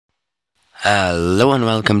Hello and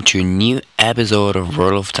welcome to a new episode of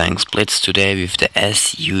World of Tanks Blitz, today with the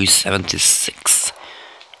SU-76,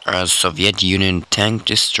 a Soviet Union tank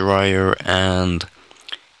destroyer and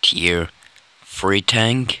tier 3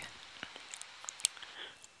 tank.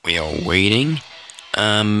 We are waiting.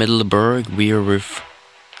 Middleburg, we are with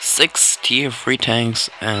 6 tier 3 tanks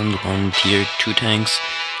and 1 tier 2 tanks,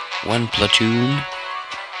 1 platoon.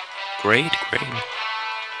 Great.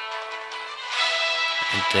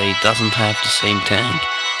 And they doesn't have the same tank.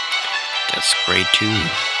 That's great too.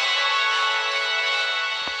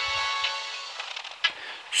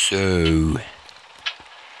 So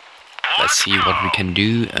let's see what we can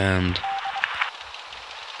do and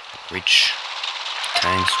which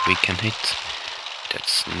tanks we can hit.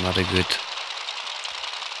 That's not a good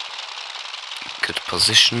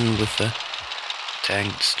position with a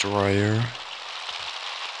tank destroyer.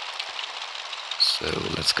 So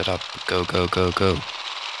let's get up. Go.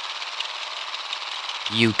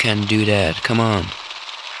 You can do that. Come on,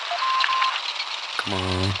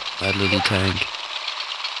 that little tank.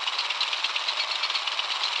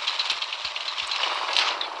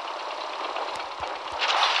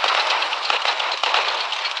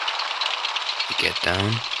 You get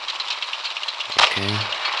down. Okay.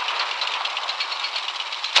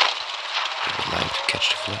 I would like to catch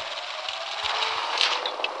the flip.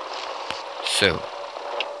 So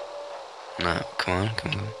now, come on.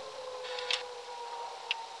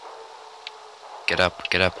 Get up,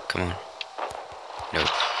 come on. Nope.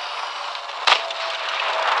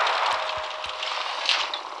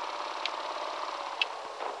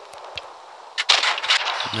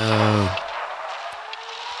 No.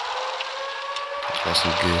 That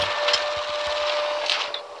wasn't good.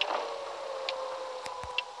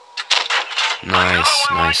 Nice.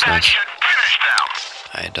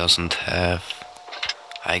 I doesn't have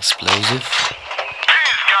high explosive.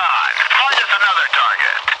 He's gone. Find us another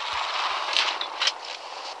target.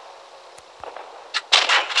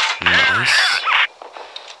 Nice.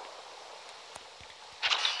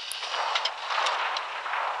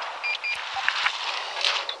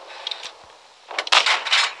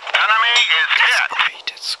 Enemy is hit.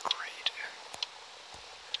 That's great.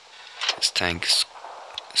 This tank is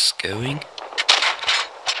going.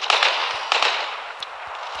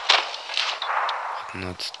 But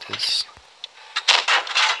not this.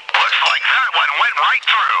 Looks like that one went right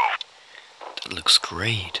through. That looks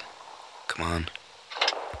great. Come on.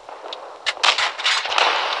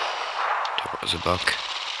 There was a bug.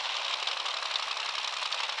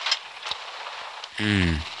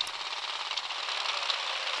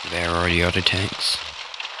 Where are the other tanks?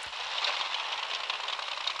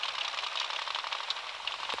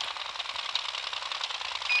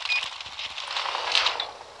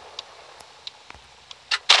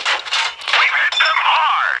 We've hit them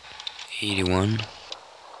hard. 81.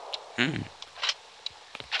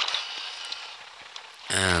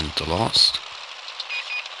 And the last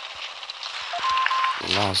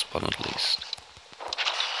but not least.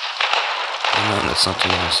 Oh no, that's not the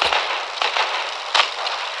last.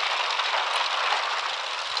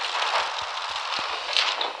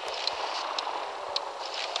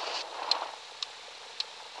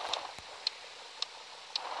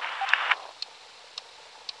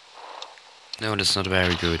 No, that's not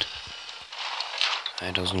very good.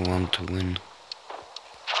 I doesn't want to win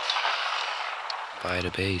by the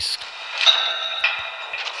base.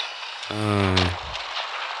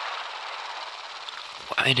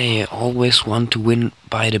 Why they always want to win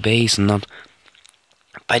by the base and not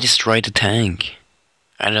by destroy the tank?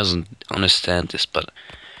 I doesn't understand this, but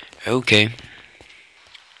okay.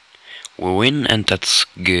 We win and that's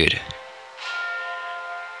good.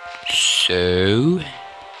 So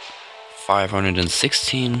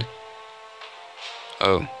 516.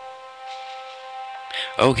 Oh.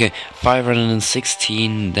 Okay,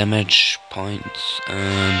 516 damage points,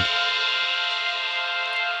 and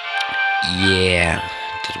yeah,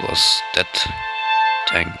 that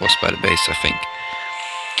tank was by the base, I think.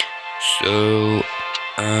 So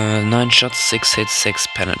 9 shots, 6 hits, 6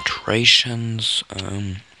 penetrations,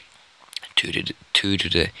 2 to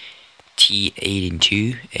the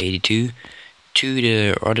T82, to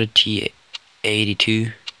the other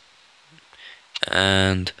T82,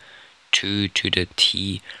 and 2 to the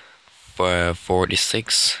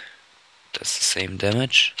T46. That's the same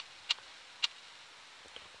damage.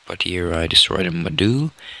 But here I destroyed a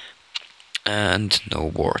module and no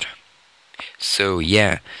ward. So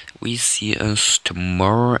yeah, we see us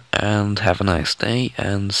tomorrow and have a nice day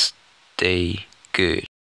and stay good.